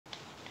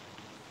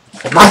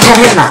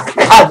Macarena!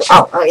 Oh,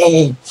 oh, oh, yeah,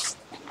 yeah.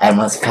 I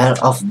almost fell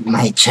off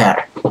my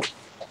chair.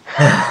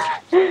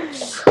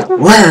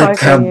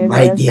 Welcome,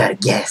 my dear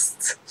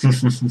guests.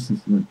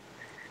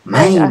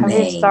 My Have you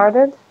name.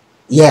 started?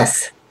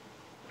 Yes.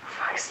 For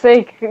fuck's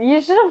sake,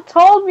 you should have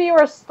told me you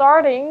were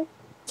starting.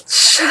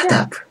 Shut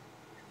up.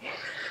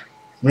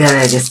 We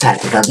already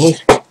started, okay?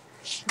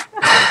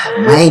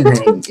 My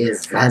name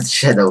is Vlad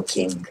Shadow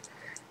King,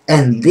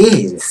 and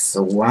this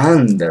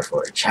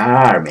wonderful,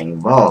 charming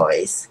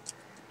voice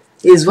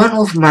is one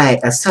of my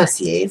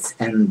associates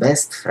and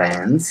best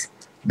friends,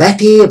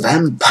 Betty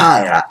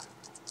Vampira,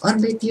 or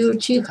Betty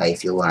Uchiha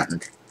if you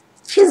want.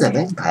 She's a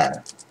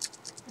vampire.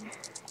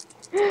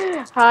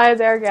 Hi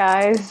there,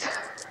 guys.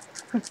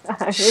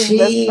 I'm his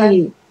best friend.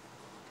 She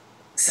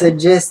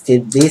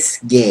suggested this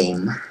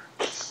game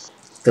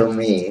to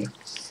me,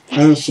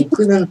 and she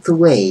couldn't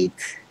wait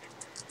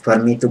for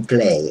me to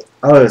play.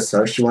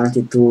 Also, she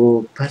wanted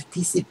to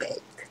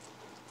participate.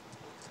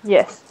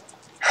 Yes.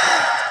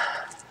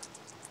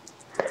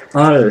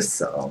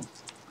 Also,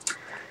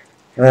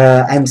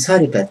 I'm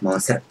sorry, Pet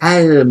Monster.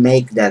 I'll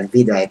make that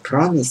video I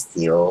promised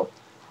you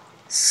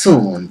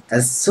soon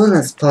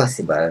as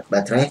possible.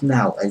 But right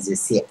now, as you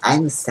see,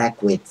 I'm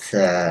stuck with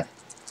a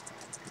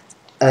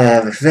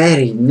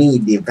very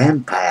needy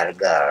vampire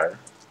girl.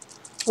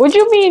 What do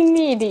you mean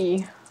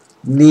needy?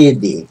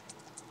 Needy.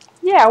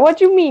 Yeah, what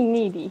do you mean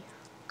needy?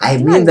 I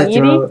I'm mean not that needy.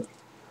 you're.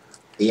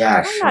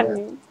 Yeah, I'm not sure.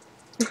 needy.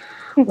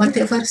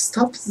 Whatever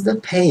stops the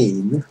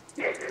pain.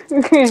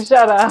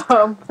 Shut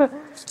up.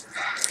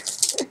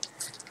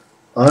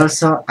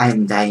 Also,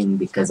 I'm dying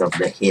because of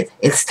the heat.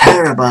 It's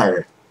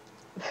terrible!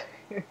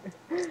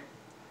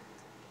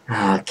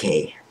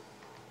 Okay.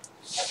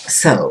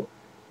 So,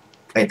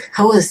 wait,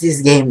 how was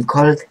this game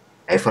called?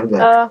 I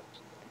forgot.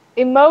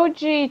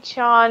 Emoji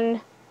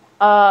chan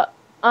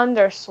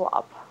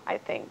underswap, I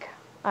think.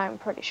 I'm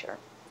pretty sure.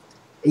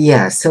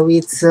 Yeah, so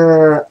it's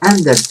a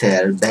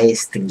Undertale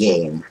based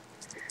game.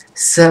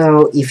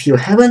 So if you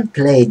haven't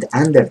played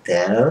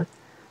Undertale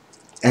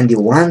and you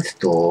want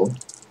to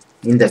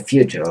in the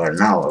future or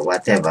now or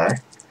whatever,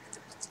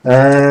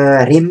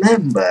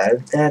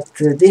 remember that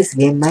this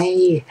game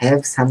may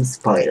have some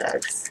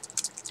spoilers.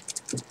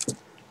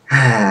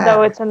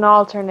 Though it's an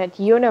alternate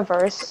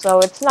universe, so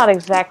it's not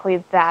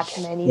exactly that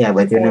many Yeah,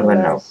 but you never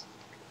know. spoilers.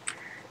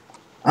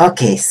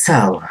 Okay,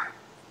 so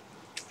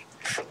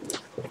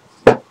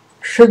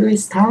should we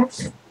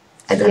start?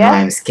 I don't know, Yes?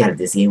 I'm scared.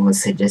 This game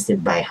was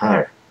suggested by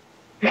her.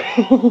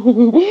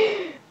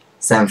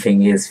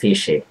 Something is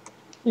fishy.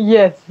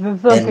 Yes, And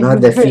something not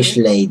is the fish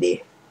very.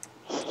 lady.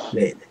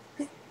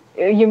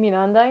 You mean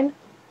Undyne?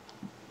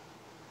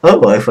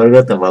 Oh, I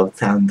forgot about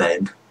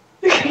Soundine.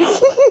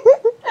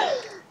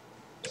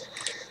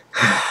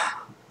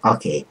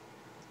 Okay.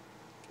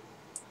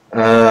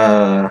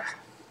 Uh,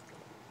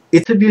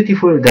 it's a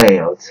beautiful day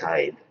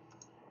outside.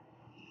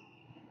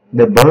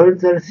 The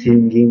birds are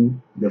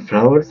singing, the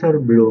flowers are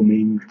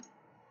blooming.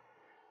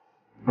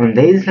 On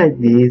days like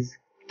these,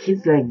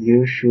 kids like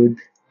you should.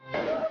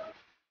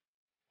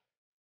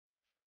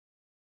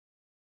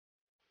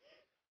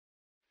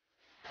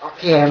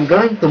 Okay, I'm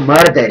going to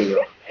murder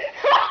you.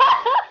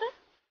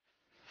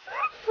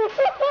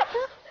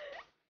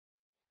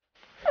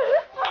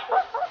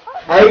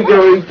 I'm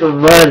going to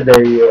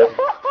murder you.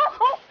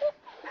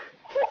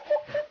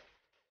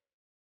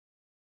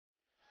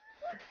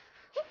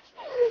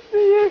 Do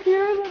you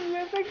hear the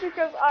music?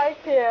 Because I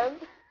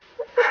can't.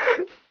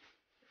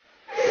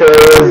 So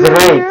I Do was you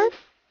right. hear?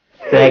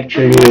 To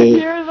Do you actually,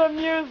 hear the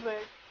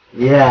music?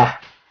 yeah,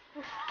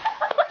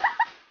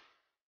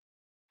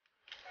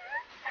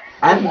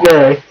 I'm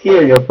gonna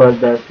kill you for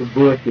that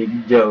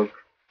booting joke,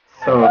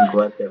 song,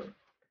 whatever.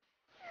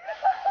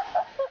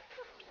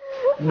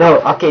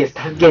 No, okay,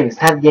 start game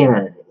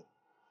already.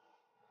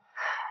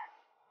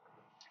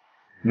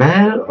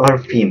 Male or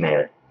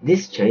female?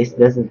 This choice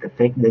doesn't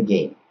affect the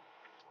game.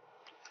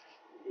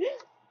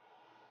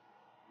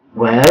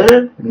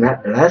 Well,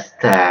 not last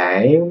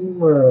time.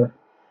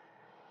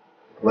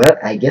 Well,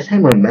 I guess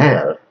I'm a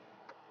male.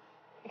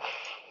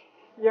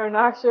 You're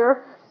not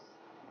sure?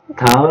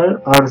 Tall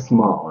or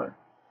small?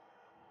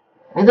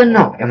 I don't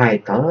know. Am I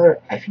taller?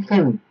 I think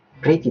I'm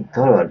pretty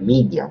tall or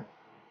medium.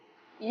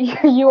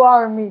 You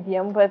are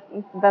medium, but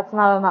that's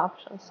not an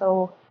option,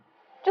 so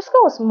just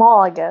go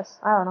small, I guess.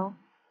 I don't know.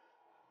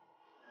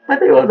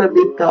 But I wanna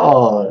be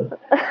tall.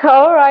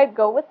 Alright,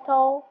 go with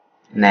tall.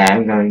 Nah,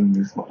 I'm going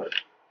to small.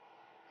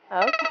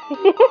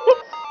 Okay.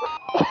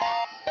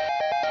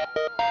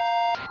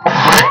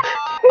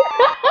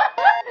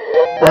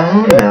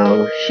 Oh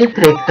no, she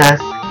tricked us.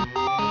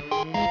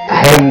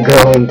 I'm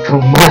going to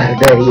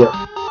murder you.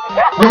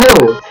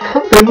 No,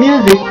 stop the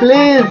music,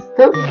 please.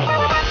 Stop.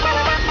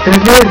 The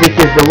music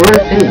is the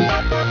worst thing.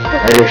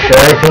 Are you sure?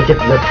 I think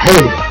it's the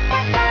taste.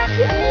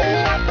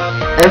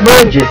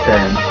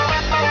 Emoji-san.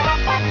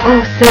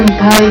 Oh,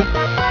 senpai.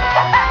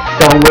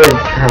 Some weird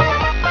stuff.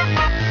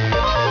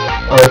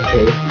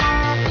 Okay.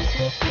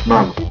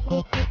 Mom.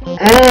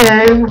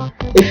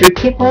 If you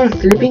keep on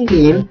sleeping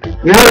in,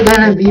 You're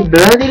gonna be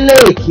bloody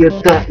late, you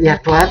twat.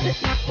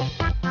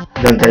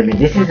 Don't tell me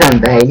this is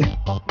undying.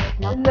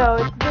 No,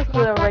 it's just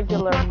a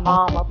regular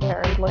mom,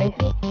 apparently.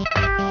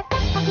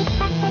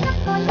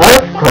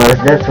 Of course,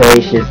 that's why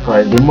she's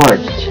called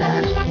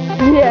Emoji-chan.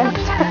 Yes.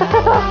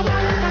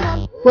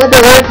 What the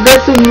heck,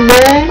 that's a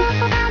man?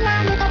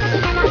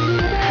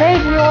 Hey,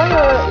 do you want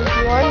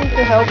me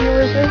to help you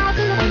with this?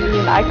 I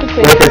mean, I could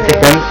take Wait a care.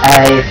 second,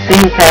 I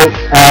think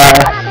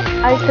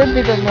I could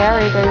be the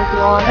narrator if you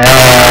want.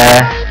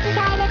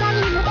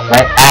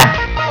 Wait,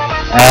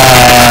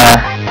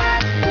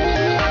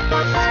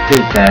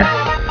 speaker.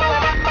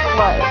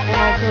 What? Am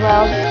I too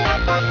loud?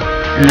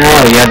 No,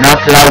 you're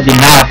not loud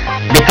enough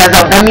because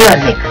of the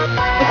music.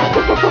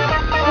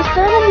 Just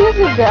turn the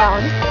music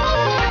down.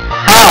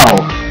 How?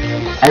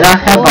 I don't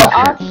have There are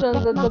options.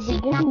 options at the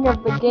beginning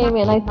of the game,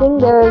 and I think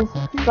there's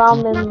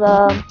some in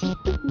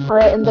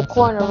the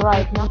corner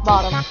right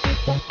bottom.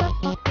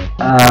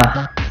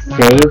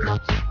 Save.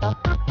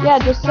 Yeah,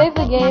 just save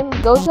the game,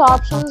 go to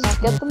options,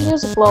 get the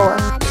music lower.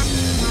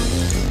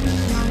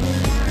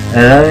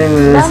 Allowing No,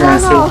 music no,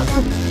 and no. save.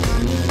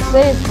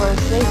 Save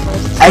first.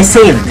 I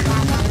saved.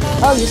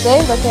 Oh, you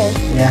saved? Okay.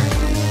 Yeah.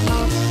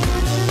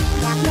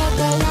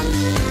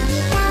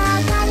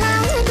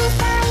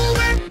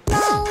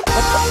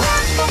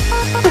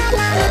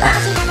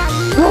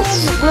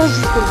 Let's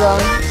just keep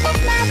going.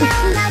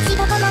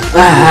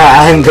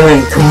 I'm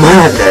going to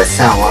murder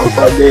someone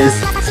for this.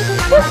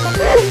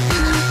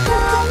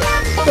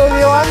 So do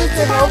you want me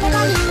to help you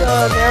with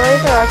the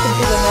narrator? I can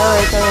be the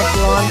narrator if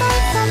you want.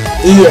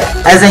 Yeah,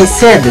 as I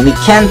said, we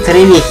can't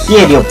really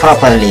hear you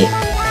properly.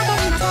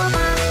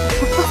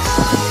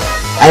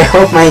 I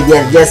hope my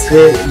dear guests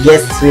will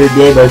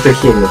be able to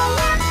hear you.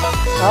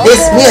 Okay.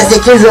 This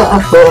music is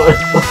awful.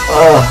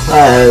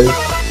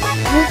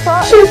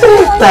 She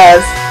tricked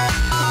us.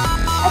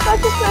 I thought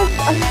you said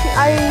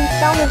I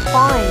sounded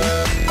fine.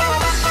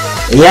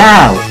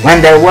 Yeah,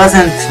 when there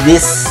wasn't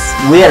this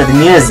weird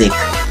music.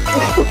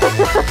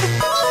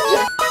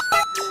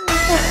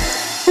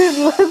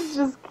 Let's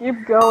just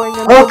keep going.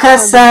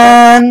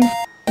 Oka-san,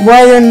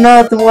 why you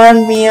not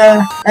warn me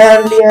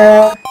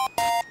earlier?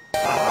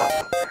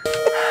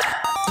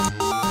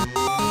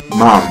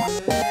 Mom,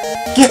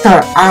 get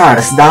our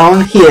arse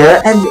down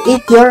here and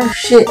eat your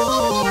shit.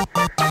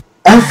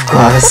 Of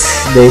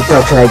course, they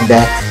talk like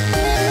that.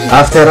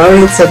 After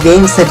all, it's a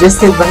game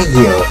suggested by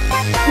you.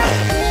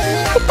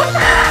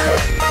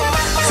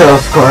 So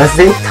of course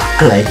they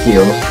talk like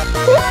you.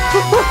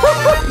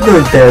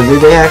 Don't tell me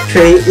they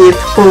actually eat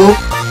poop.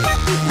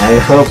 I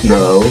hope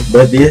no,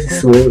 but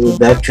this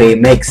would actually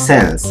make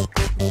sense.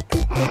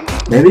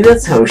 Maybe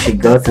that's how she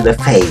got to the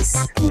face. I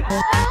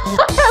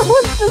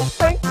was just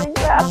thinking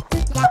that.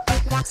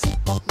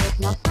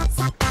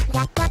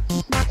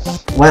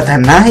 What a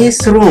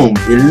nice room!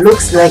 It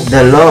looks like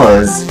the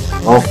laws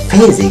of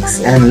physics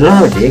and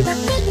logic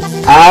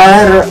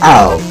are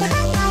out.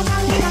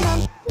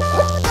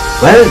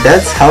 Well,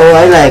 that's how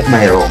I like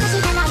my rooms.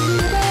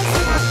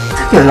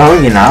 Took you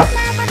long enough.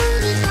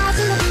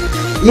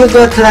 You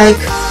got like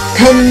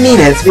 10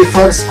 minutes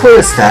before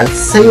school starts,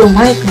 so you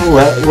might be late.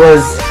 Not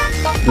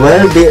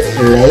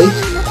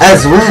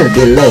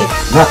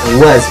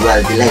was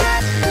well be late.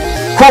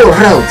 Who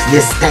wrote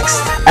this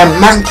text? A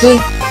monkey?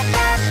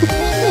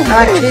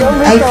 Actually,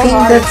 I think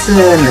that's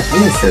an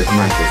insult,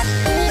 monkey.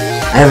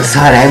 I'm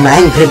sorry, I'm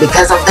angry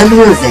because of the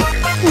music.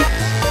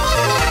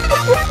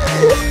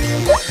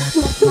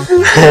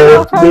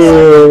 Help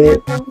me.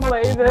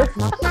 Play this.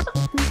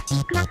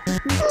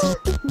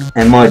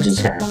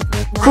 Emoji-chan.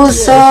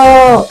 Kuso!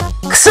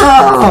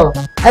 Kuso!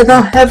 I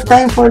don't have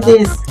time for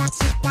this.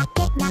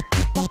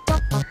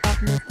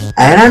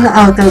 I ran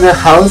out of the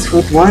house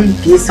with one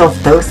piece of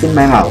toast in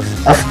my mouth.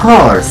 Of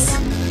course.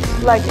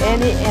 Like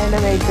any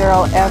anime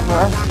girl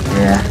ever.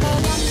 Yeah.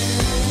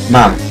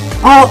 Mom.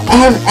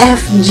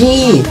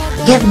 OMFG!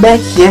 Get back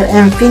here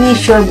and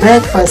finish your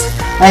breakfast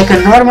like a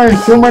normal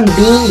human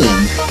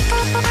being.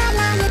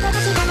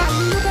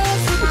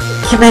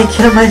 Can I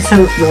kill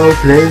myself now,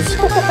 please?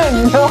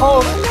 No,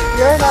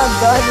 you're not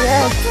done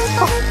yet.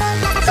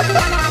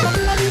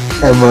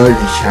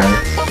 Emoji-chan.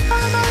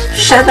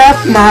 Shut up,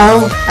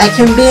 Mom! I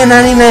can be an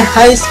anime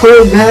high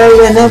school girl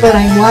whenever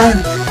I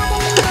want.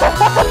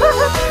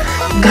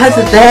 God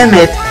damn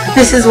it!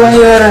 This is why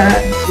you're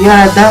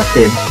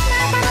adopted.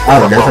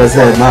 Oh, that was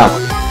Mom.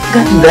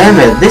 God damn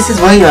it! This is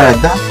why you're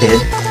adopted.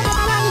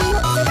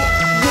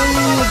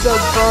 The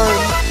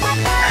bird.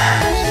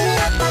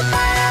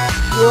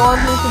 You want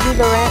me to be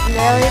the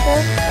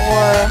narrator,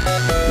 or?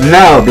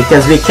 No,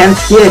 because we can't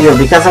hear you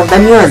because of the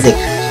music.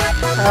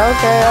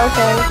 Okay.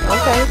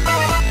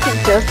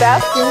 Just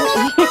asking.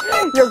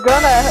 You're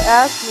gonna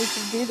ask me to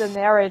be the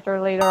narrator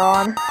later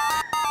on.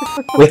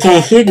 We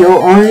can hear you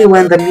only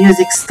when the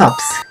music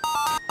stops.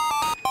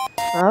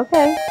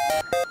 Okay.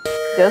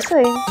 Just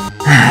saying.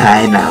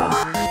 I know.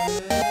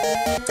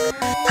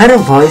 Her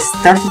voice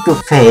started to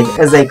fade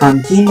as I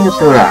continued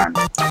to run.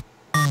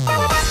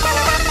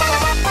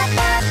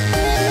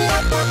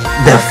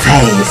 The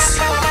face.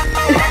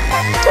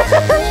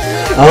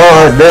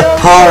 Oh, the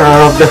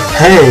horror of the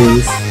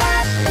face!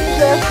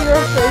 That's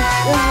your face,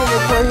 isn't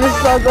it, when you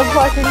saw the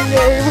fucking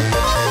game?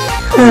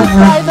 The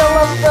title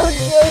of the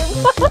game.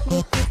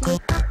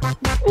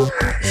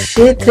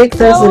 She tricked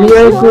That us was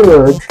real your...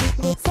 good.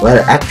 Well,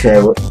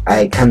 actually,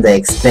 I kinda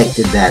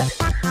expected that,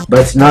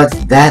 but not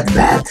that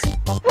bad.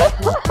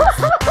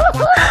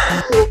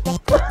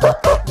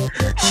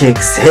 She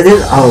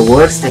exceeded our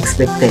worst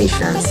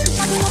expectations.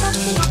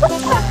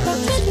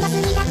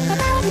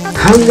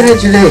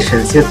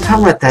 Congratulations, you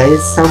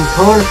traumatized some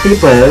poor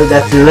people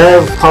that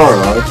love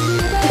horror.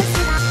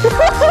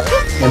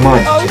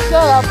 Emoji. Oh,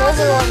 shut up.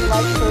 Everyone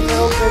likes a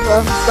little bit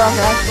of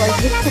dumbass like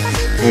you.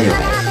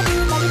 Anyway,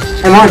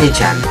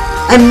 Emoji-chan,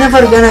 I'm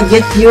never gonna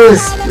get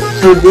used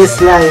to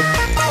this life.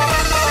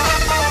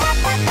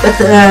 But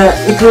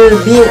it will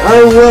be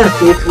all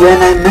worth it when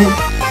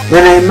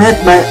I met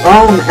my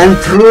own and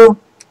true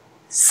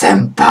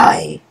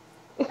senpai.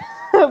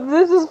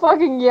 This is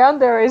fucking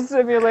Yandere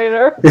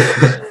Simulator.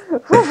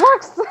 For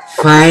fuck's sake.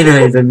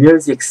 Finally, the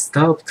music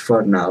stopped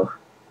for now.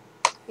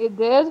 It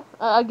did?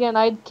 Again,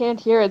 I can't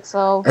hear it,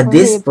 so At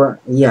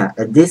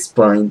this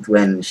point,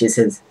 when she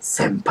says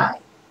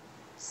senpai,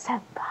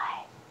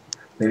 Senpai.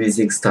 the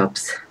music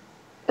stops.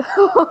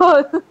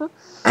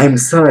 I'm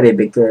sorry,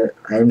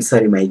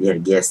 my dear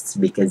guests,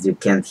 because you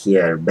can't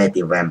hear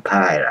Betty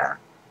Vampira.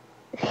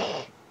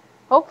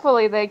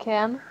 Hopefully they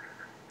can.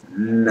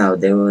 No,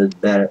 they will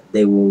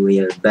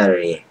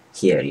barely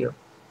hear you.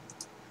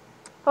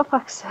 For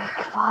fuck's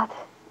sake, what?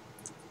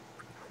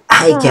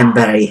 I can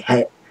barely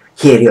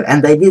hear you,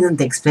 and I didn't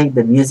expect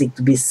the music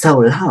to be so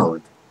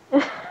loud.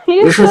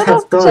 You should should have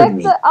have told checked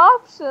me. the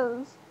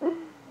options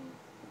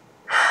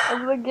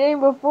of the game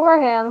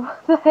beforehand.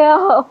 What the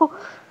hell?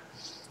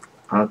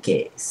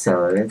 Okay,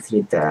 so let's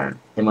return.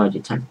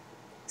 Emoji-chan.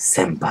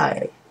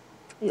 Senpai.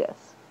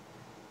 Yes.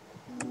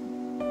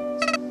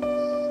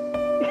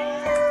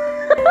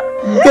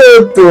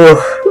 Go to.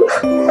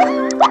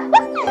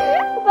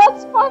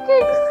 That's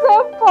fucking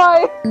senpai.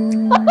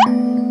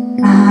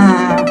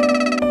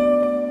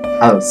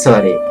 Oh,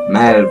 sorry,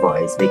 male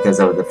voice because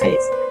of the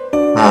face.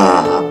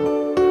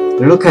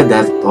 Look at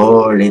that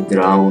poorly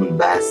drawn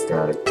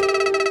bastard.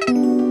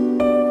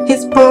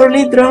 His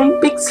poorly drawn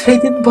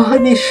pixelated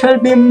body shall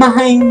be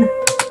mine.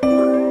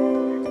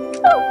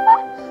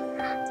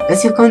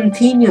 As you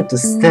continue to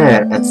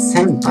stare at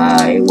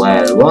senpai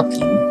while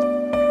walking,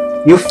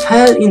 you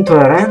fell into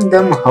a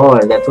random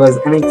hole that was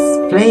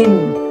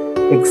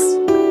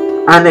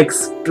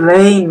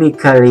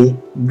unexplainically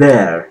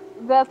there.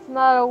 That's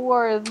not a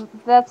word.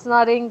 That's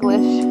not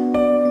English.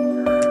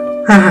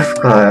 Of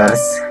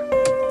course.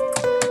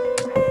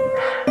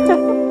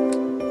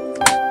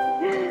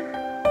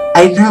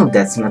 I know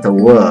that's not a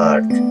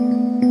word.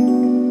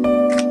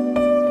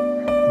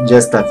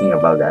 Just talking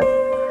about that.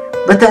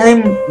 But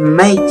I'm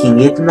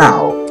making it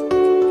now.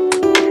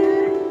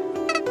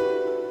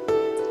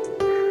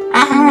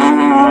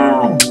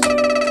 Ah!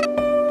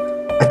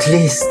 At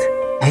least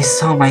I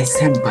saw my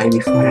senpai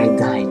before I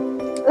died.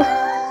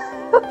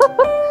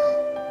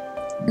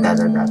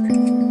 Dot.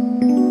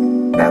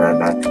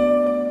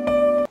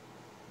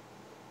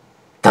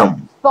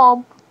 Thump.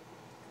 Thump.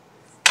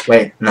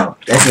 Wait, no,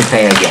 let me try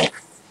again.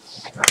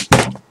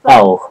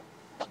 Oh.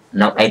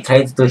 No, I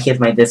tried to hit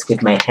my desk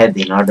with my head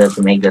in order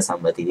to make the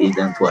sound, but it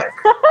didn't work.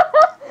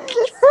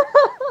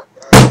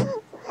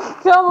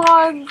 Come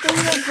on,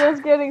 things are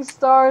just getting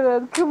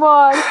started. Come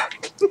on.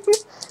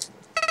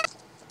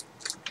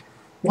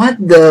 What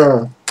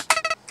the?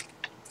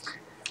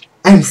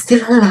 I'm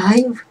still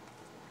alive?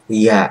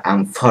 Yeah,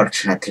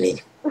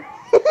 unfortunately.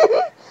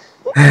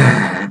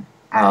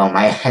 Oh,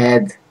 my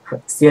head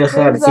still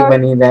hurts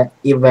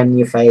even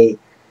if I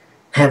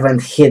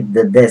haven't hit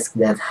the desk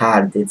that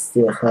hard, it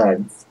still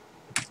hurts.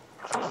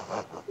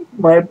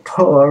 My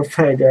poor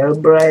fragile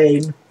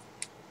brain.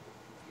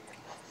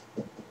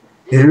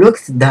 You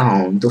looked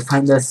down to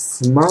find a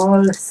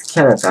small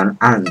skeleton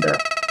under.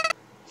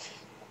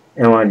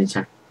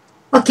 Emoji-chan.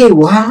 Okay,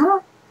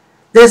 what?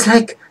 There's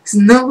like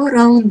snow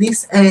around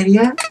this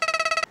area?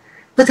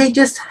 But I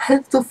just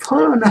had to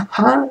fall on a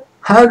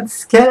hard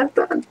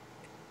skeleton?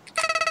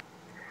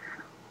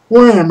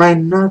 Why am I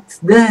not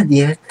dead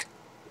yet?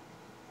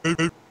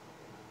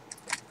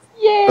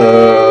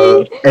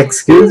 Yay!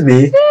 Excuse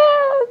me?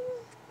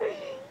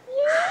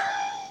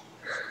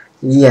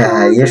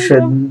 Yeah, Look you at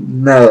should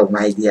them. know,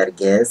 my dear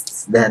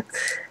guests, that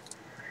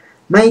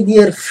my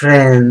dear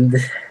friend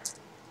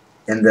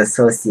and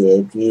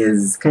associate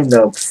is kind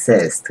of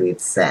obsessed with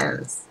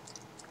sans.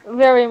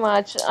 Very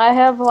much. I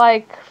have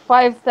like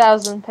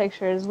 5,000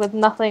 pictures with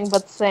nothing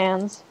but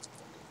sands.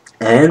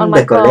 On And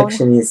my the phone.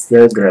 collection is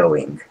still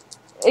growing.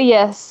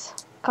 Yes,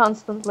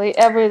 constantly,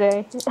 every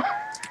day.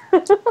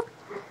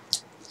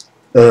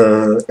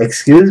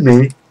 Excuse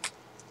me?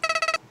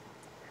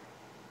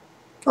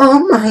 Oh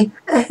my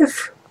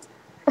F!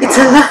 It's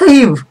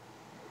alive!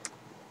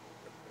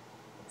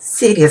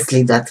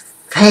 Seriously, that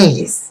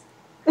face!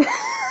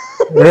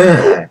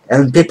 Ugh,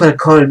 and people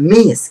call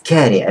me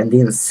scary and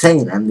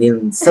insane and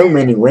in so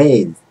many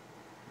ways.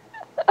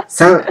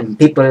 Some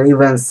people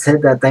even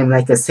said that I'm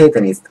like a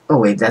Satanist. Oh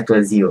wait, that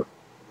was you.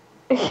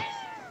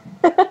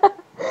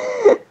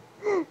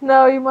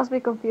 No, you must be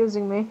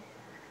confusing me.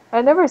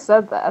 I never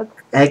said that.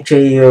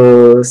 Actually,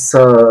 you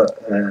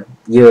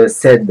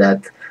said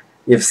that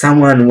if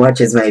someone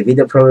watches my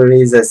video,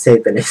 probably is a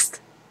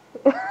Satanist,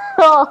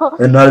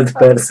 an old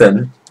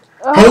person.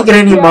 Hey, Oh,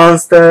 Granny yeah.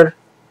 Monster.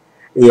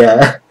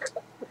 Yeah.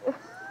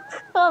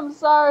 I'm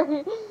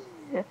sorry.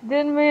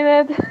 Didn't mean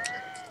it.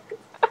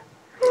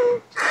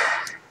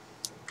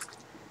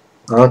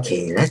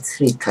 Okay, let's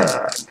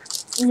return.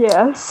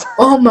 Yes.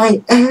 Oh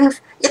my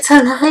F! It's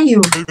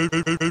alive!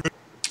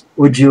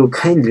 Would you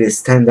kindly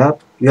stand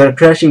up? You are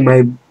crushing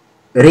my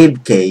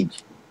rib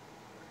cage.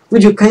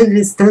 Would you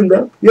kindly stand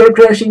up? You are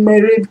crushing my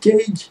rib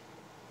cage.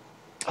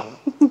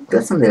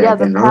 That sounded Yeah, like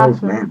the an old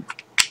passion. man.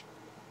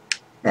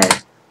 Eh.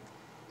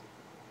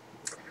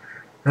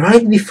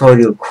 Right before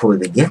you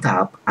could get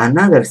up,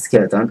 another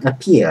skeleton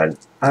appeared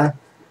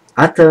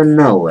out of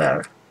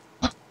nowhere.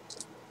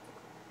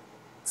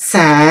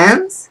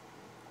 Sans?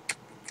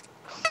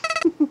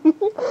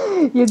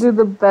 You do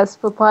the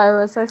best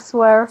papyrus, I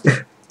swear.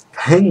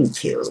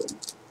 Thank you.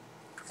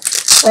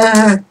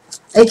 Uh,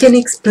 I can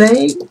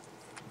explain.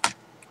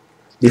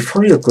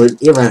 Before you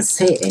could even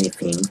say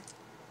anything,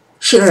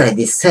 she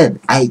already said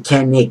I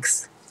can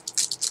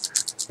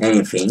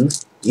anything.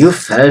 You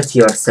felt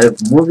yourself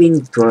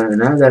moving to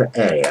another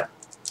area.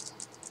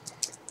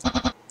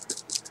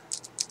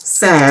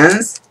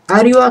 Sans,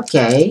 are you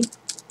okay?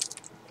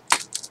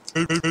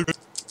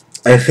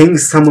 I think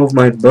some of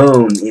my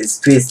bone is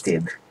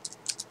twisted.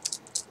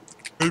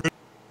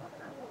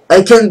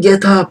 I can't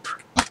get up.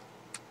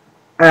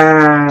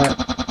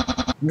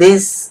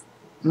 This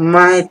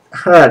might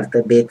hurt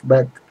a bit,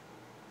 but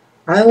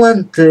I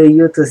want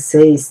you to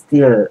stay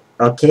still,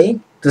 okay?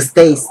 To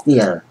stay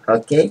still,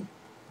 okay?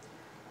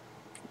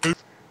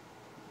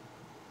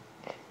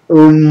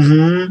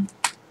 Mm-hmm.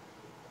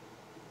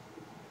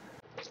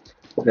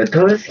 The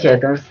tall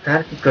skater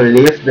started to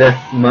lift the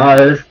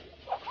small.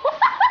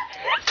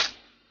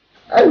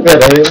 I'm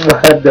gonna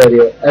murder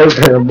you. I'm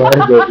gonna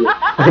murder you.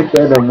 I'm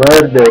gonna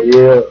murder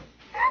you.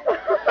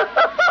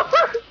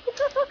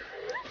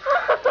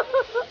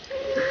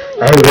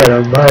 I'm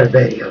gonna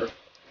murder you.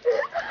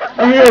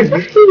 I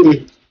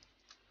agree.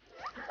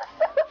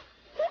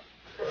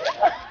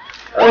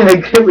 I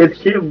agree with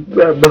him.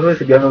 We're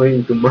both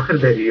going to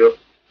murder you.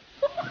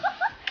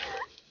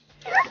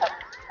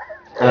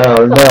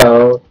 Oh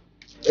no.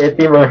 It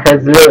even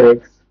has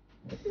lyrics.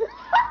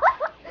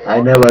 I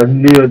never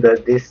knew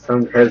that this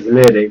song has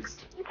lyrics.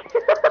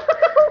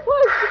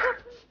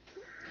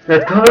 The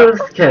tall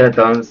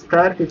skeleton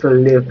started to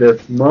lift the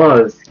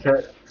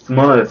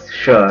small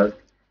shirt,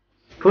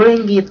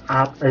 pulling it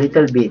up a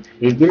little bit,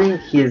 revealing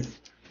his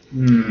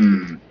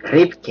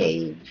rib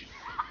cage.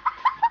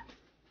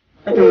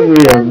 I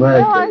will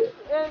murder you.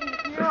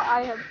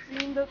 I have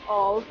seen that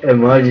all.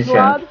 Emoji chan.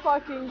 Blood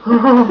fucking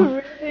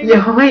Oh, reading.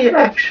 your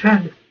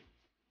reaction.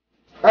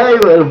 I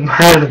will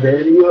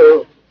murder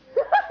you.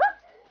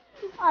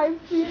 I've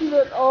seen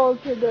that all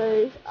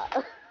today.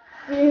 I've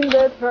seen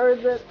that,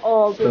 heard that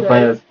all today.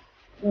 Papayas.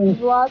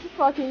 Blood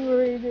fucking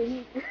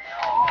reading.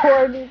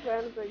 Horny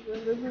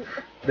fanfiction. This is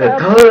The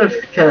tall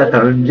absolutely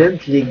skeleton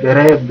gently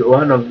grabbed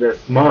one of the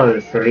small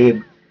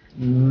ribs,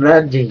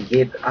 nudging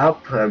it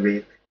up a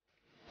bit.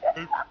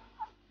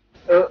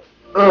 Uh,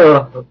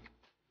 oh,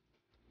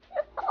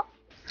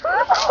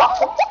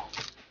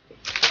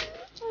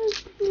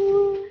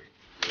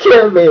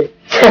 kill me!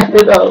 Cut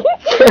it out!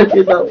 Cut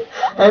it out!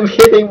 I'm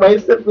hitting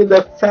myself with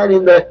a fan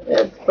in the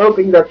head,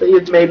 hoping that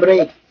it may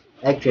break.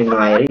 Actually, no,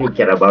 I really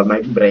care about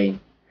my brain.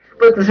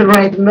 But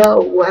right now,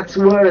 what's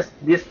worse,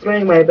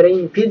 destroying my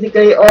brain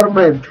physically or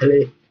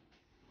mentally?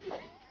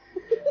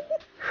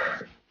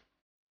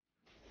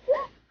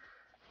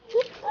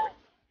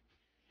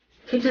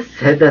 He just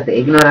said that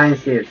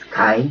ignorance is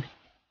kind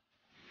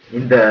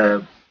in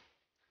the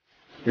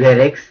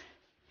lyrics.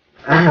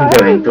 I'm I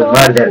going have to no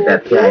murder idea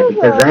that guy too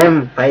because though.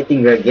 I'm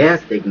fighting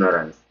against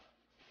ignorance.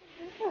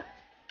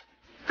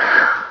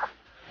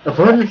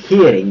 Upon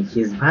hearing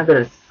his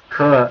brother's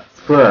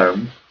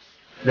squirm,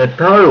 the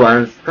tall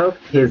one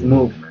stopped his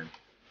movement.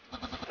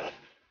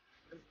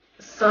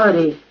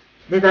 Sorry,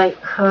 did I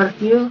hurt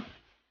you?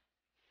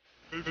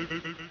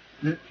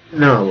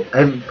 No,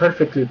 I'm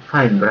perfectly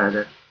fine,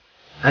 brother.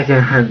 I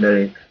can handle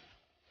it.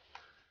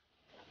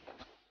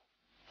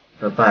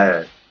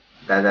 Papyrus.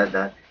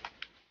 Dot.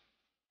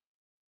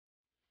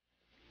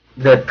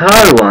 The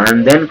tall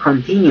one then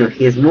continued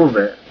his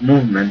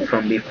movement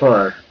from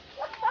before.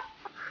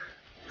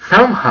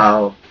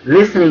 Somehow,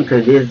 listening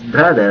to this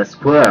brother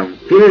squirm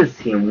fills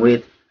him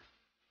with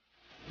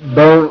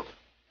bon-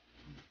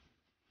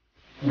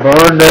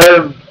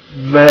 boner,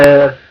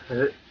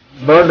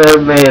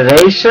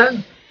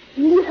 bonermeration?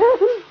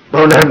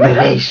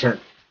 Bonermeration.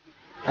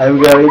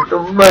 I'm going to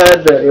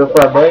murder you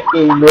for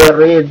making me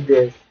read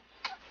this.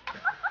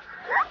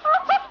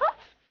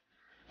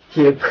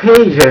 He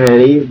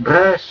occasionally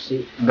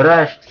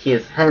brushed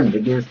his hand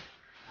against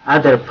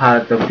other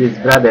part of his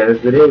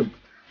brother's rib,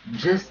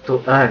 just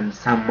to earn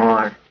some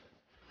more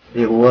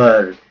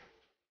reward.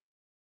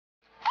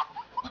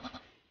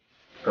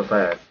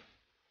 Papayas.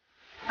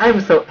 I'm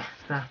so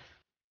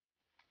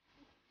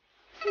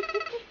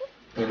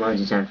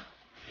Emoji-chan.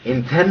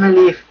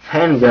 Internally,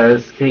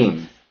 fangirl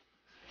screams.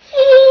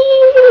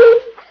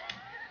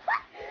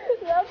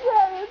 That's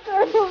how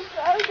internal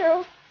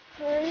fangirl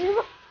scream.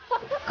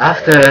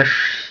 After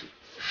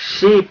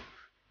sheep,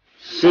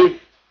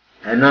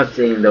 I'm not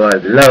saying the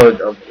word,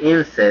 load of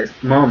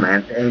incest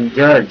moment and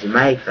George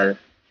Michael,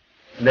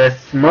 the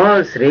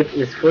small strip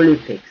is fully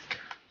fixed.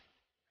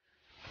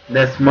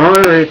 The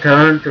small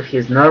returned to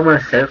his normal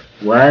self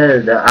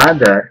while the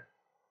other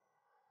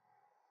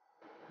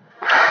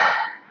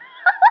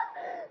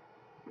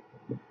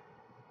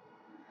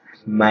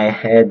my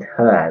head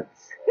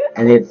hurts.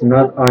 And it's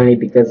not only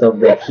because of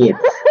the hits.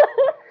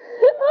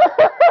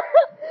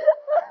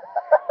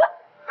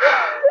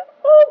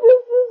 Oh,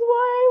 this is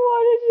why I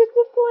wanted you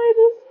to play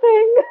this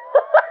thing.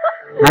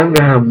 I'm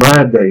gonna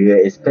murder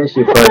you,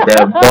 especially for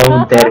the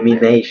bone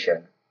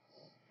termination.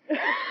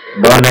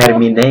 Bone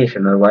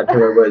termination or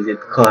whatever was it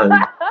called.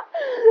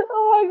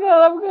 Oh my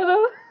god, I'm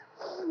gonna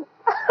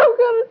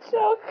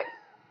choke.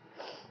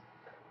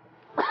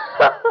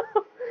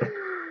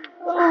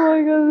 Oh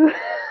my god.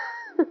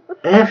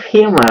 F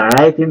him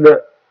right in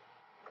the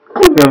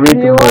Do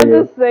you want to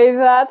you. say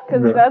that?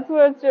 Because No. that's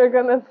what you're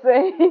gonna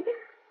say.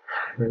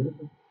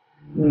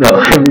 No,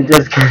 I'm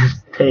just gonna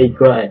stay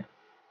quiet.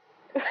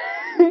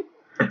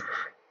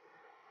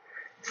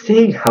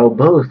 Seeing how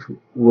both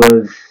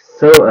was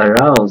so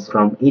aroused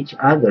from each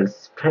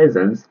other's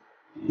presence,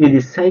 we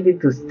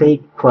decided to stay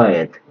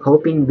quiet,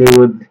 hoping they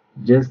would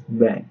just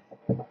bang.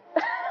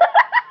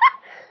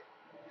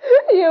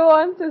 You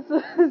want to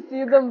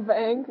see them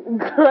bang?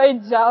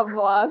 Great job,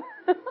 Juan.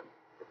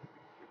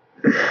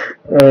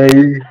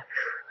 I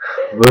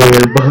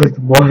will both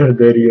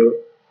murder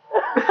you.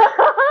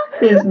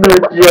 He's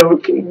not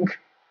joking.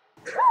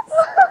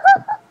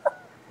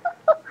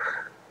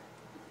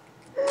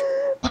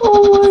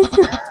 Oh my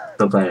god.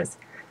 Papayas.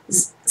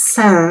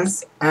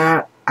 Sans,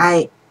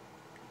 I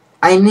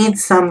need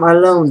some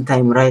alone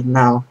time right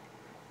now.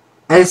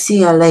 I'll see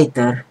you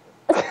later.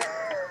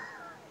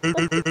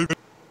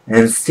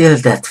 And still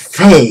that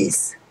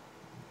face.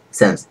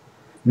 Sans.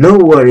 No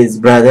worries,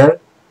 brother.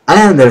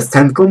 I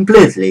understand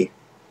completely.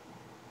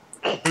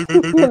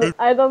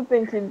 I don't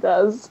think he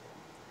does.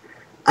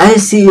 I'll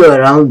see you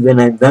around when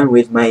I'm done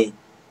with my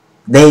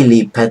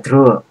daily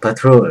patrol.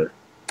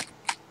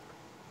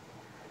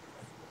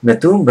 The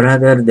two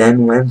brothers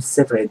then went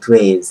separate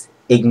ways,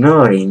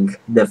 ignoring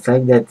the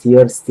fact that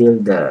you're still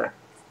there.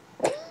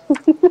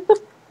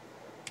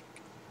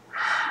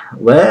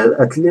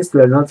 Well, at least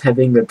we're not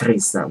having a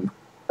threesome.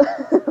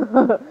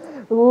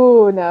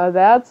 Ooh, now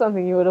that's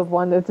something you would have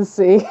wanted to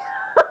see.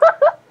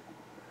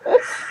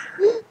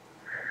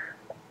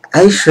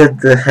 I should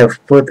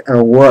have put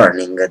a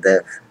warning at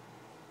the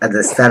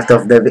start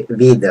of the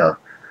video,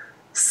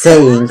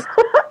 saying,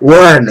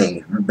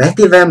 "Warning: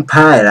 Betty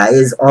Vampira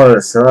is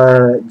also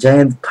a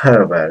giant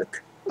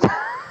pervert."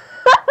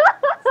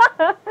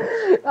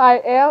 I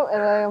am,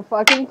 and I am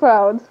fucking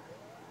proud.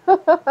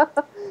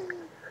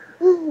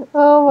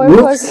 Oh my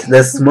Whoops! fucking.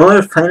 The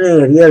small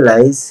finally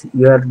realize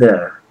you're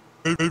there.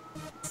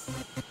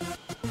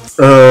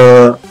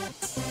 Uh,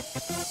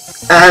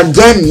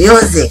 Again,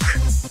 music.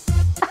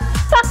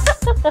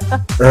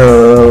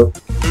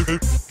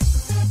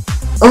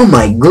 Oh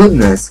my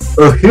goodness,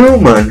 a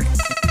human.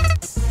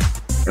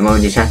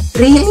 Emoji-chan.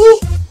 Really?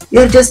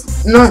 You're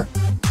just not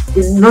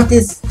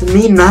noticed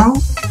me now?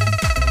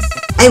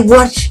 I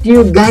watched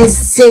you guys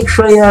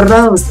sexually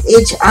arouse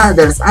each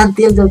others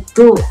until the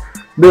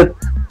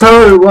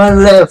tall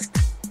one left.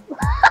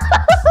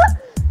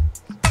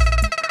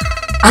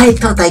 I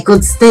thought I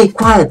could stay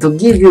quiet to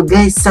give you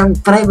guys some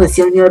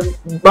privacy on your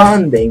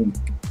bonding.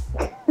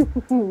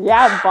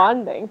 Yeah,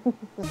 bonding.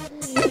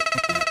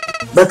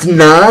 But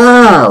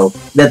no!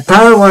 The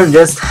tall one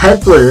just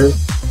had to...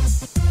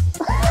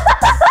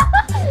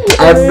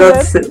 I'm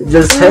not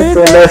just had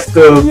to left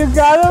to... You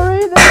gotta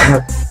read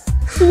it.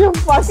 You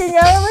fucking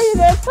gotta read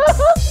it.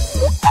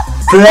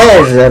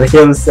 pleasure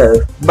himself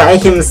by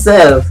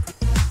himself.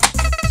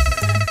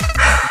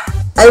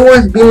 I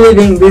won't be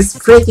leaving this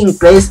freaking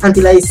place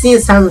until I see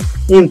some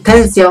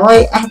intense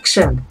yaoi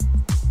action.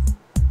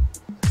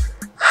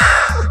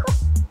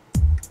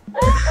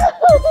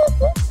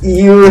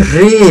 You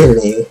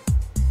really...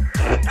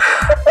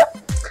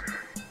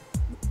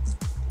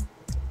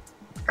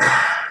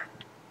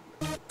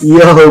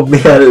 You'll be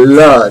a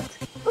lot.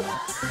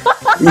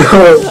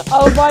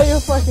 I'll buy you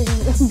fucking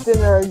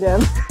dinner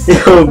again.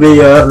 You'll be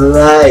your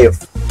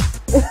life.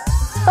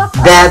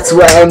 That's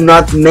why I'm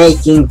not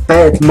making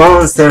Pet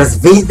Monsters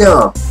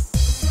video.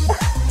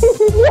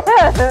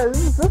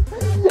 Yes!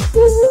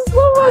 This is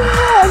so much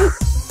fun!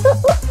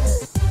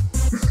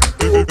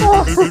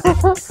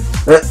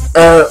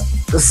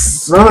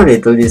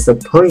 Sorry to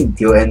disappoint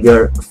you and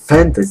your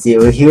fantasy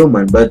of a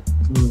human, but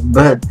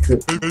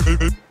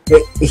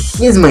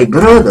he's my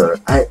brother.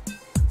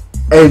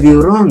 I'd be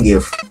wrong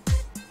if...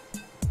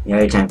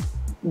 Your turn.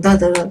 Da,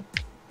 da, da.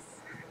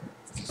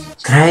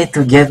 Try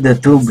to get the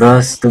two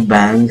bros to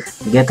bang.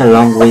 Get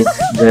along with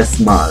the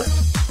small.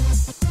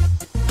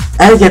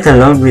 I'll get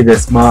along with the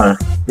small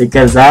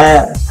because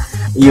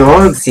you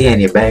won't see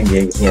any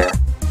banging here.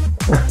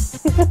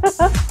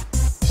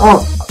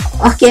 Oh,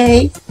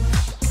 okay.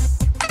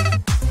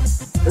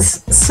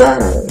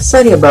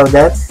 Sorry about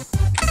that.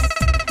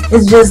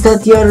 It's just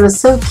that you're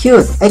so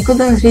cute. I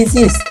couldn't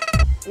resist.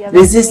 Yeah,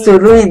 Resist to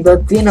ruin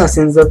that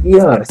innocence of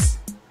yours.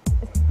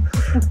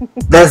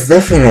 That's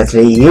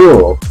definitely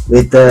you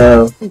with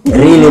a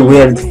really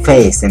weird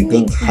face and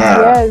pink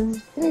hair.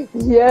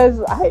 Yes,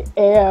 I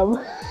am.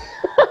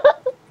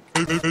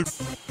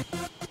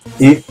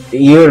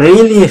 You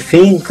really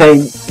think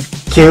I'm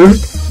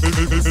cute?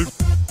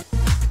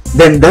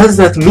 Then does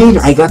that mean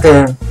I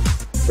gotta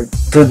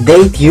to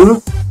date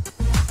you?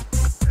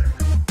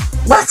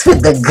 What's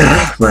with the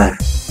grammar?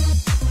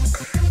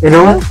 You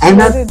know what? I'm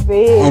not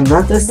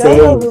Don't know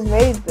saying. who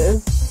made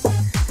this.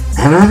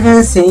 I'm not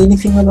gonna say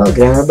anything about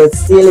grammar, but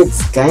still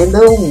it's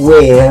kinda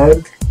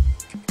weird.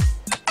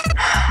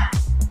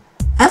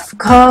 Of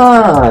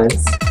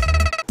course!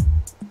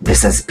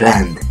 This is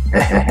planned.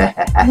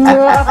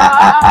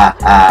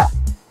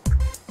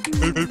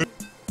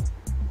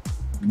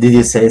 Did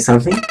you say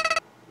something?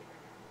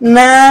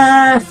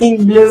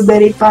 Nothing,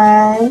 blueberry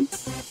pie.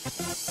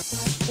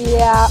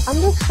 Yeah,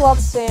 underswap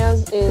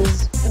sans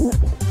is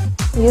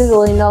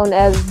usually known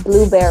as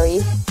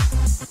blueberry.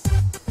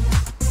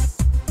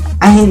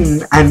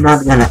 I'm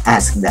not gonna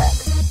ask that.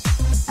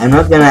 I'm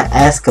not gonna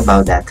ask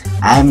about that.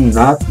 I'm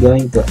not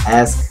going to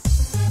ask.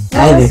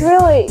 No,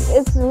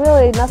 it's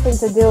really nothing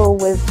to do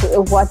with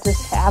what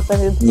just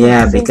happened. It's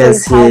yeah,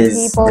 because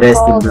he's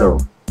dressed in blue.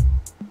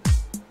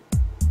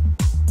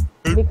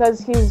 Because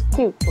he's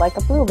cute, like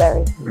a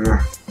blueberry.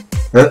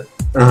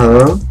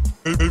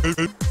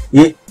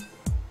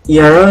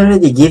 You're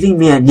already giving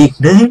me a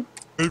nickname?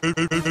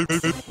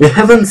 We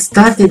haven't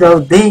started our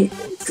date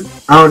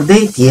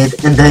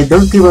yet, and I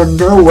don't even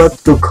know what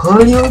to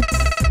call you?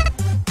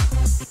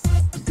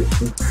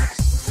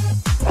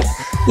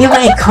 You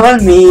might call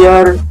me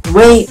your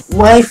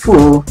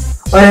waifu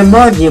or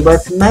emoji,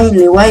 but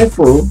mainly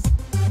waifu.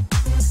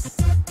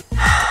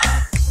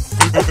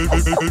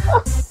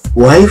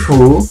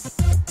 Waifu?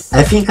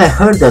 I think I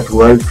heard that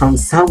word from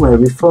somewhere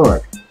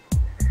before.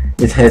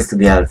 It has to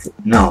be Alfie.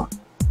 No.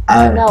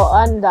 No,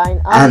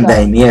 Undyne.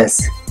 Undyne,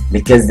 yes.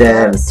 Because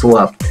they're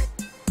swapped.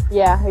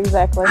 Yeah,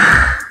 exactly.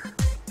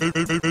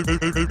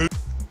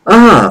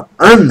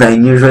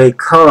 Undyne usually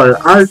call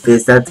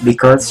Alphys that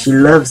because she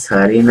loves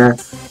her in a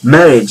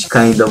marriage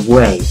kind of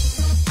way.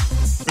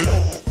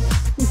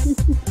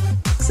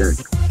 So,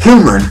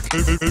 human,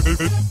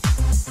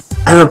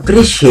 I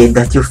appreciate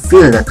that you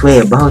feel that way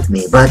about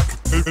me, but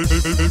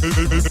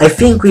I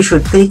think we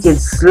should take it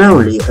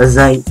slowly as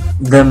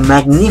the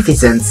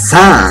magnificent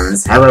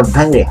sons have a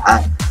very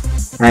high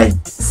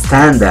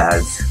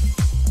standards.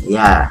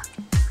 Yeah.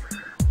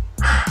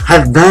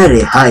 Have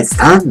very high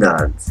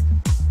standards.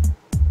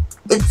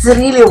 It's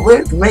really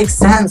weird to make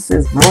sense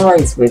as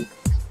boys with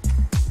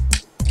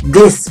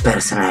this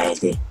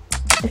personality.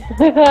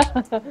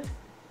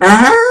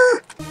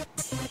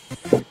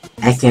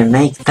 I can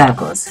make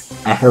tacos.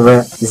 I have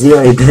a zero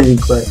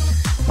identical.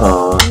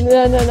 Oh.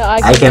 No.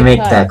 I can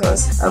make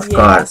tacos. Of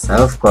course.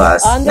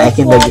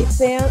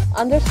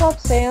 Underswap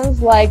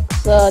sans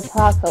likes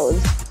tacos.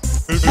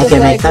 I can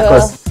make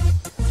tacos.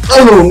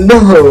 Oh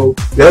no!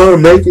 You're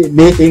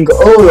meeting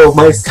all of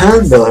my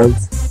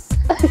standards.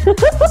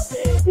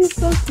 He's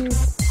so cute.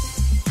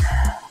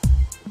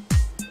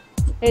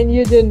 And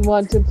you didn't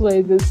want to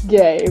play this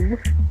game.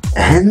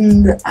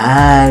 And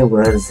I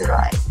was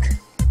right.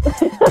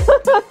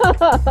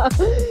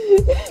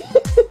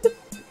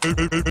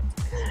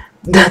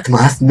 That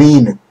must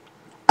mean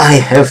I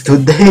have to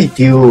date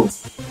you.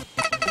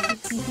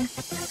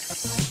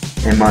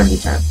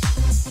 Emoji-chan.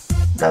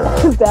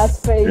 That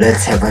face.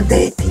 Let's have a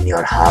date in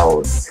your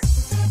house.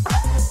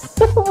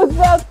 With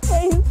that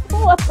face.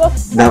 What the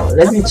fuck? Now,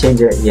 let me change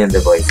again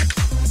the voice.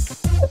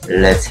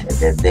 Let's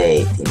have a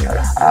date in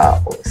your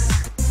house.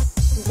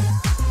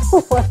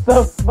 What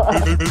the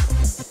fuck?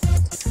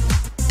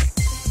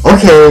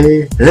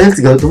 Okay, let's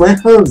go to my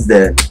house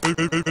then.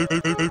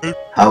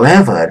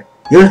 However,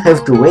 you'll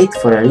have to wait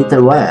for a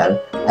little while.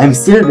 I'm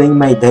still doing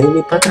my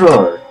daily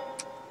patrol.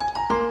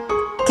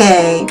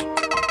 Okay.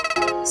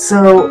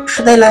 So,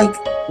 should I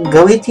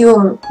go with you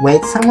or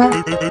wait somewhere?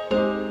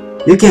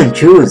 You can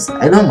choose,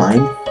 I don't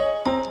mind.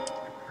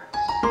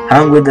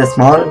 Hang with the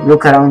small,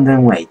 look around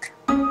and wait.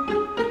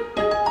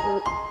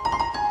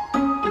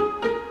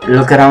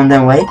 Look around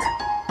and wait?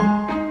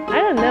 I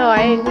don't know,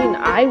 I mean,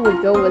 I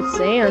would go with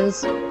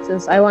Sans,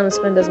 since I want to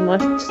spend as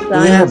much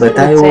time with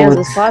Sans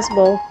as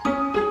possible.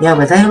 Yeah,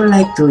 but I would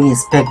like to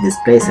inspect this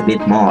place a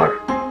bit more.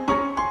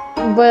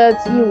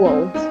 But you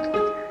won't.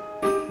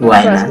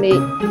 Why Trust not? me,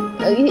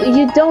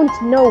 you don't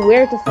know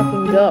where to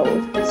fucking go,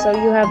 so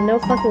you have no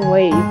fucking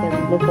way you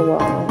can look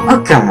around.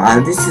 Oh come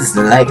on, this is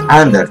like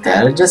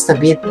Undertale, just a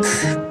bit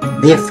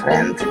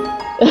different.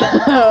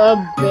 A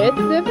bit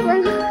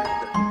different?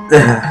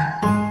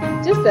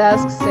 Just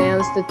ask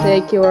Sans to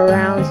take you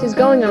around. He's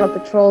going on a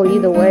patrol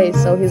either way,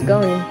 so he's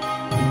going.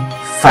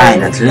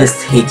 Fine, at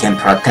least he can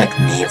protect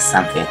me if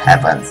something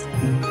happens.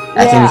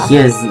 I can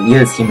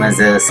use him as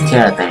a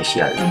skeleton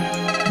shield.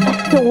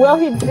 Well,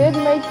 he did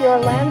make your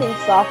landing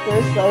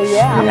softer, so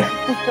yeah.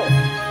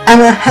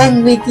 I'ma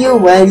hang with you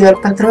while you're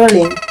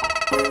patrolling.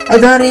 I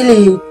don't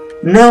really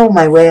know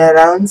my way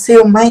around, so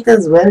you might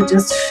as well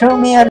just show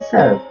me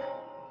yourself.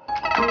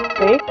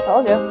 See?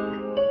 Told you.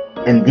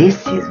 And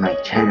this is my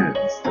chance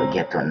to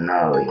get to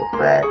know you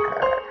better.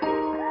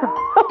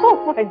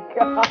 Oh my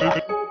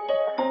god.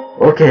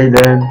 Okay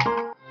then.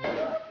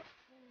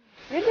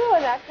 You're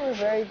doing actually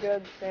very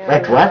good, Sam.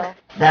 Wait, what?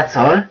 That's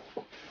all?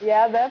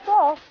 Yeah, that's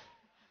all.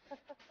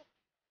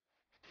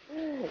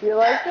 You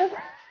like it?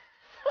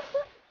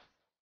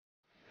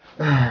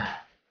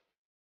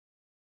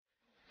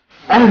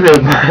 I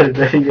will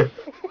murder you.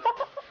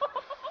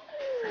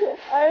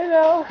 I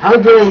know. How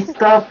do I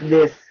stop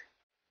this?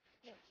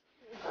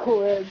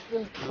 Quit.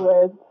 Just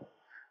quit.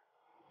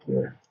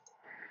 Yeah.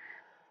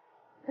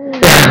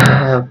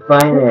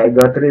 Finally, I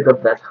got rid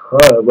of that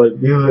horrible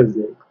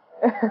music.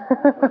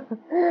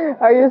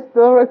 Are you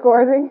still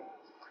recording?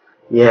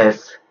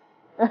 Yes.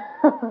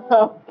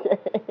 Okay.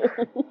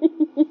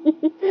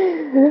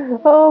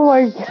 Oh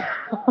my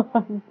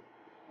god.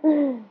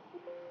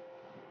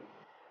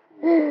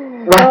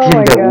 What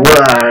in the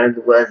world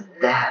was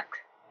that?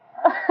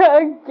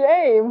 A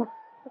game.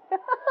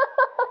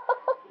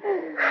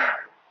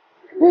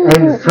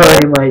 I'm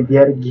sorry, my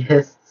dear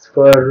guests,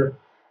 for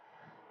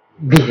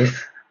this.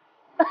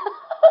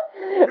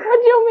 What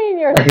do you mean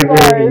you're I'm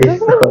sorry? really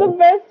This was sorry. the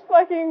best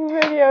fucking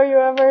video you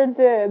ever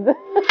did.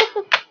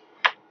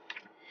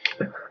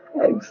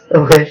 I'm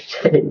so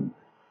ashamed.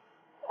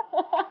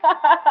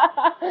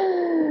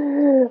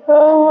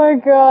 Oh my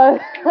god.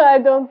 I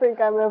don't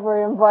think I'm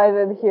ever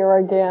invited here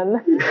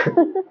again.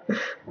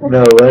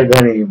 No, we're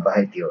gonna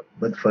invite you,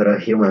 but for a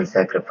human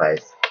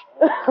sacrifice.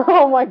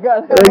 Oh my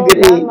god. I hope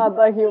I'm not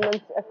a human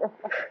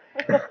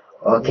sacrifice.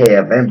 Okay,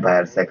 a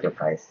vampire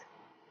sacrifice.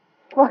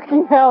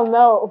 Fucking hell,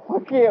 no.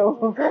 Fuck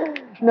you.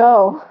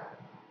 No.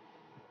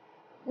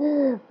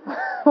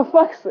 For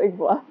fuck's sake,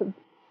 blood.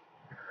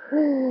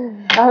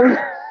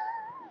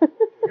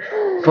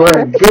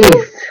 For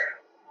this!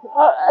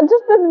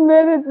 Just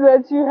admit it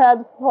that you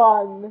had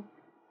fun.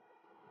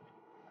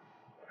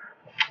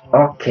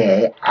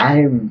 Okay,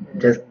 I'm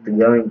just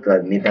going to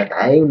admit that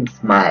I'm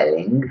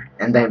smiling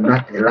and I'm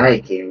not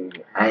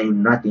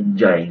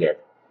enjoying it.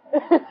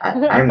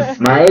 I'm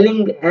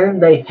smiling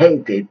and I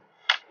hate it,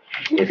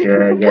 if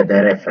you get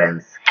the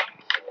reference.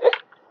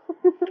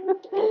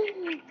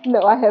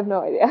 No, I have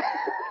no idea.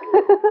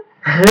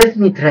 Let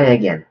me try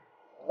again.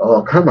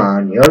 Oh, come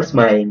on, you're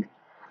smiling.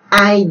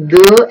 I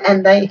do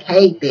and I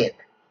hate it.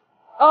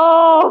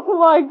 Oh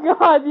my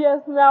god,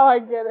 yes, now I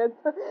get it.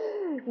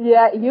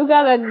 Yeah, you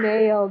gotta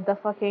nail the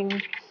fucking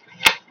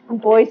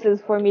voices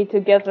for me to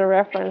get the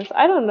reference.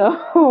 I don't know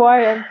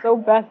why I'm so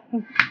bad.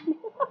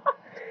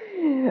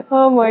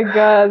 Oh my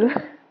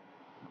god.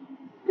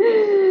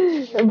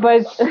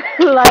 But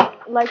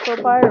like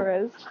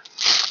Papyrus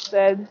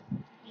said,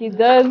 he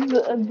does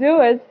do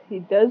it. He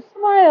does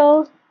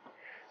smile.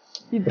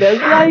 He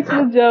does like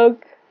the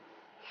joke.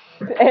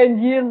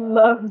 And you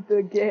love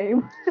the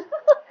game.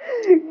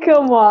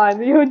 Come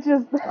on, you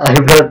just...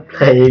 I'm not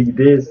playing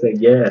this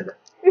again.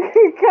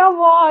 Come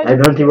on. I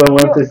don't even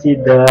want to see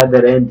the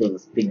other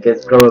endings,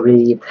 because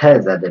probably it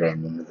has other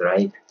endings,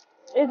 right?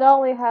 It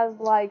only has,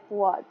 like,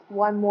 what?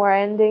 One more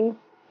ending?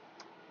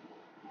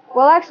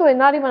 Well, actually,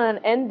 not even an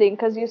ending,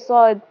 because you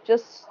saw it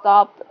just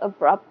stopped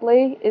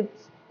abruptly. It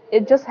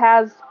just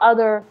has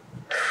other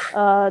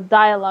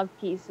dialogue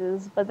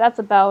pieces, but that's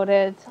about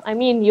it. I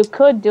mean, you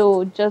could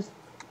do just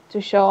to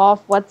show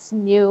off what's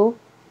new,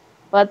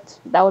 but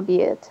that would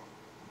be it,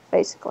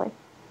 basically.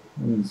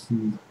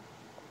 Mm-hmm.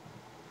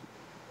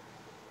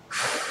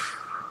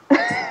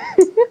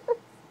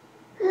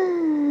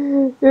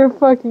 You're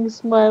fucking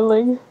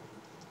smiling.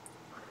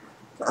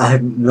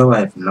 No,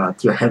 I've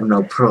not. You have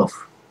no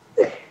proof.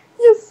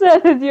 You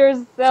said it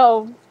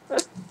yourself.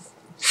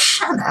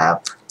 Shut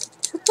up.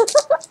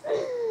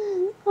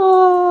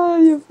 Oh,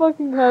 you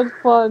fucking had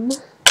fun.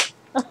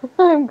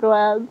 I'm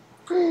glad.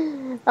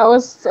 I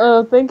was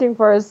thinking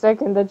for a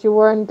second that you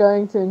weren't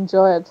going to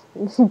enjoy it.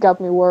 It got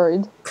me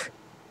worried.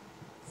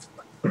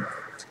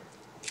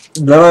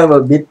 Now I'm a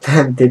bit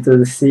tempted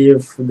to see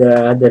if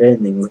the other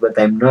endings, but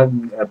I'm not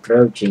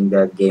approaching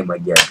that game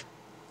again.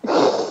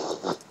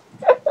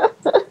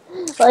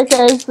 Like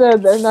I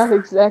said, they're not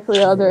exactly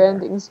other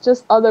endings,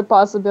 just other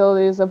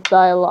possibilities of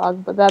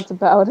dialogue, but that's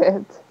about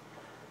it.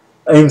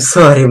 I'm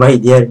sorry, my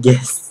dear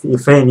guests,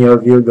 if any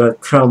of you got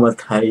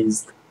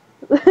traumatized.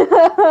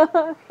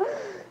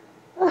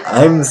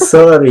 I'm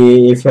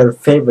sorry if your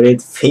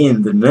favorite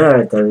fiend,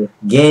 nerd, or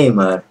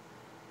gamer,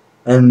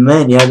 and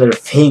many other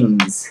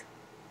things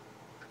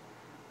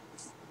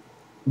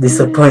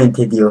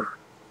disappointed you.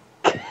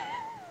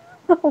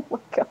 Oh my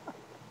god.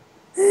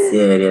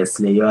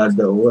 Seriously, you are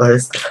the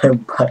worst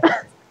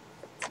vampire.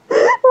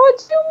 What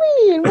you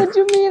mean? What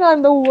you mean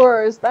I'm the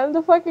worst? I'm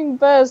the fucking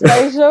best.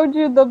 I showed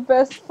you the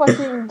best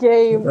fucking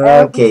game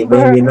Okay, ever.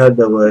 maybe not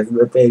the worst,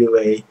 but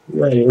anyway,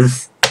 that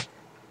is.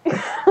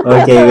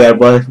 Okay, we are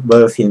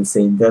both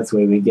insane. That's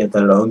why we get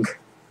along.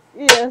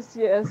 Yes,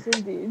 yes,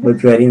 indeed.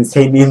 But we are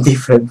insane in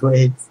different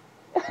ways.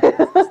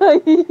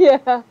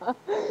 Yeah.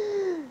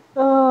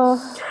 Uh,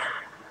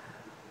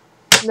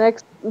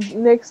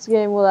 next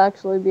game will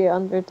actually be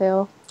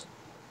Undertale.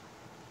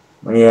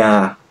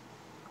 Yeah.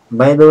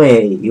 By the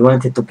way, you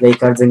wanted to play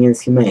Cards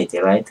Against Humanity,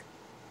 right?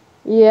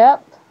 Yep.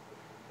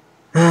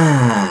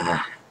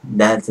 Ah,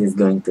 that is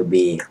going to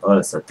be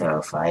also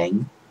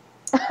terrifying.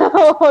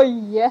 Oh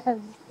yes.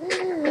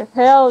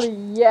 Hell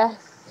yes.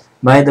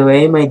 By the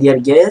way, my dear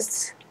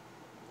guests,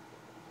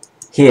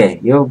 here,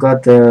 you've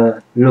got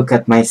to look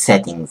at my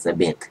settings a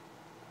bit.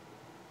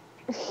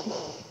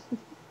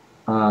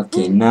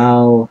 Okay,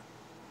 now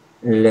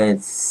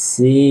let's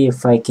see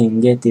if I can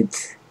get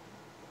it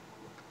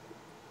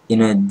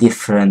in a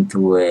different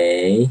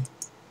way.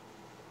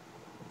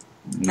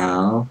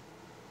 No.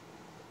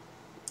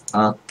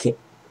 Okay.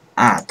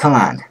 Ah, come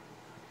on.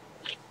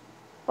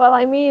 Well,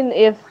 I mean,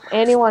 if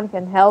anyone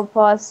can help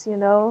us,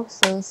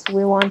 since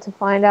we want to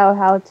find out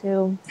how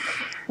to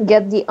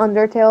get the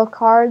Undertale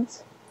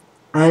cards,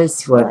 I'll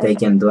see what I like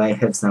can do. I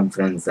have some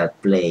friends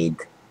that played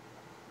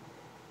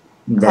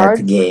that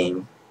cards.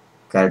 game,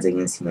 Cards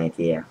Against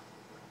Humanity. Yeah.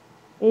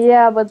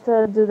 Yeah, but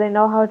do they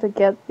know how to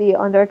get the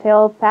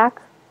Undertale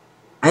pack?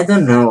 I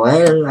don't know.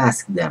 I'll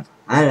ask them.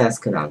 I'll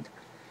ask around.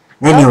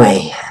 Okay.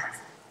 Anyway,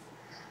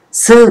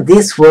 so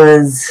this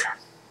was.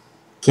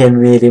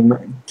 Can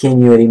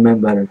you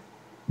remember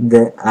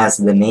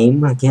the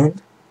name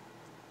again?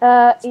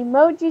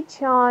 Emoji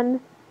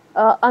Chan,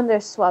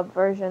 underswap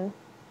version.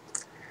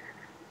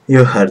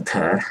 You heard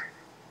her.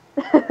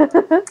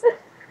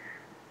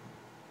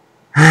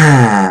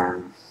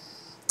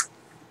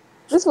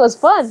 This was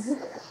fun.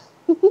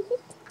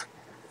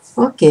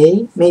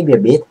 Okay, maybe a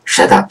bit.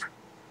 Shut up.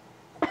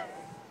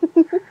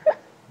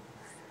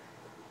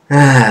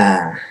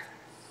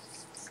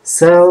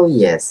 So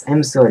yes,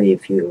 I'm sorry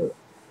if you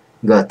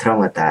got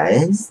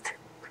traumatized,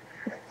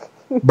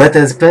 but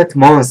as Pet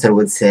Monster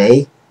would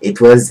say,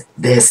 it was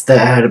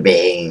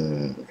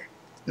disturbing.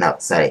 No,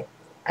 sorry,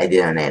 I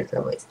didn't nail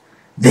the voice.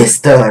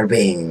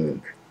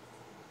 Disturbing.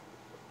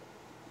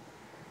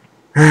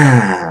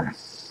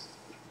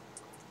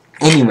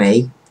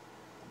 Anyway,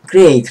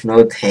 create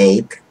note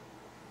hate.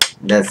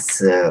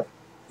 That's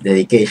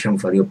dedication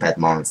for you, Pet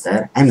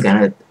Monster. I'm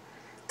gonna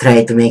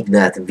try to make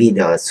that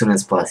video as soon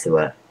as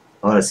possible.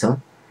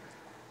 Also,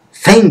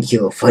 thank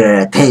you for your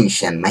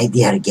attention, my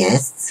dear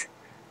guests,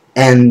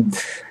 and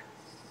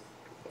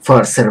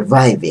for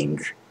surviving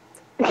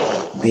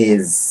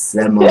these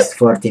almost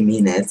 40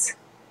 minutes.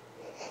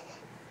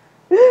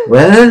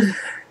 Well,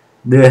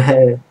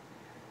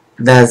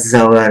 does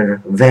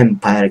our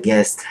vampire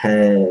guest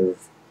have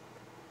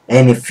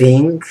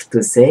anything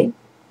to say?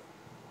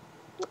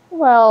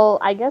 Well,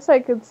 I guess I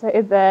could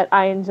say that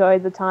I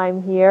enjoyed the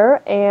time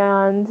here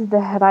and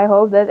that I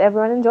hope that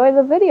everyone enjoyed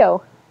the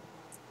video.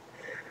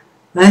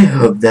 I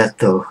hope that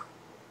too,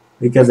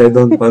 because I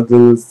don't want to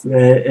lose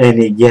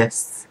any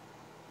guests.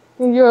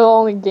 You'll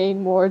only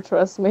gain more,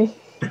 trust me.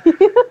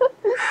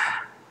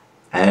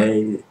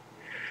 I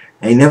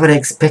I never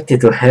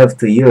expected to have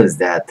to use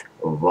that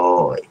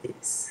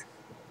voice.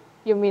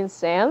 You mean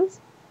Sans?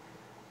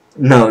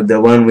 No, the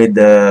one with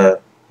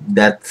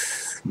that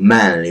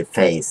manly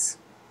face.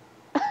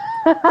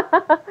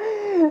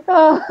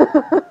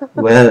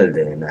 Well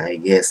then, I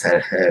guess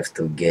I'll have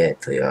to get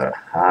to your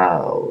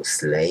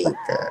house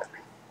later.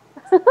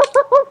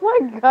 Oh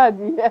my god,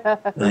 yeah.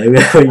 I'm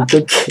going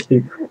to kill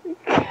you.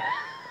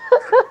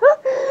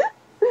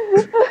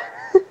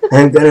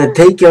 I'm gonna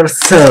take your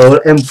soul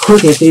and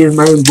put it in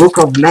my book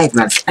of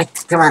nightmares.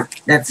 Come on,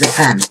 that's the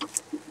fan.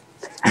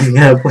 I'm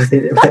gonna put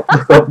it in my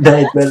book of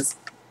nightmares.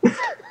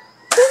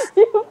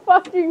 You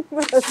fucking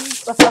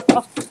messed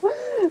up.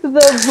 The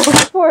book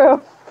for a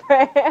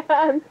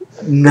fan.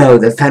 No,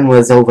 the fan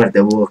was over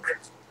the book.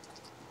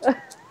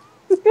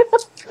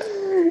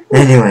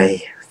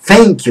 Anyway,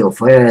 thank you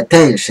for your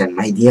attention,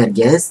 my dear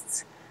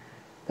guests,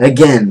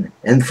 again,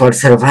 and for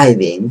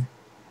surviving.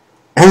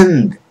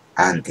 And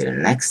until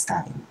next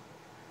time,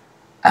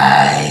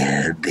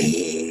 I'll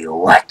be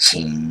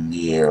watching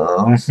you.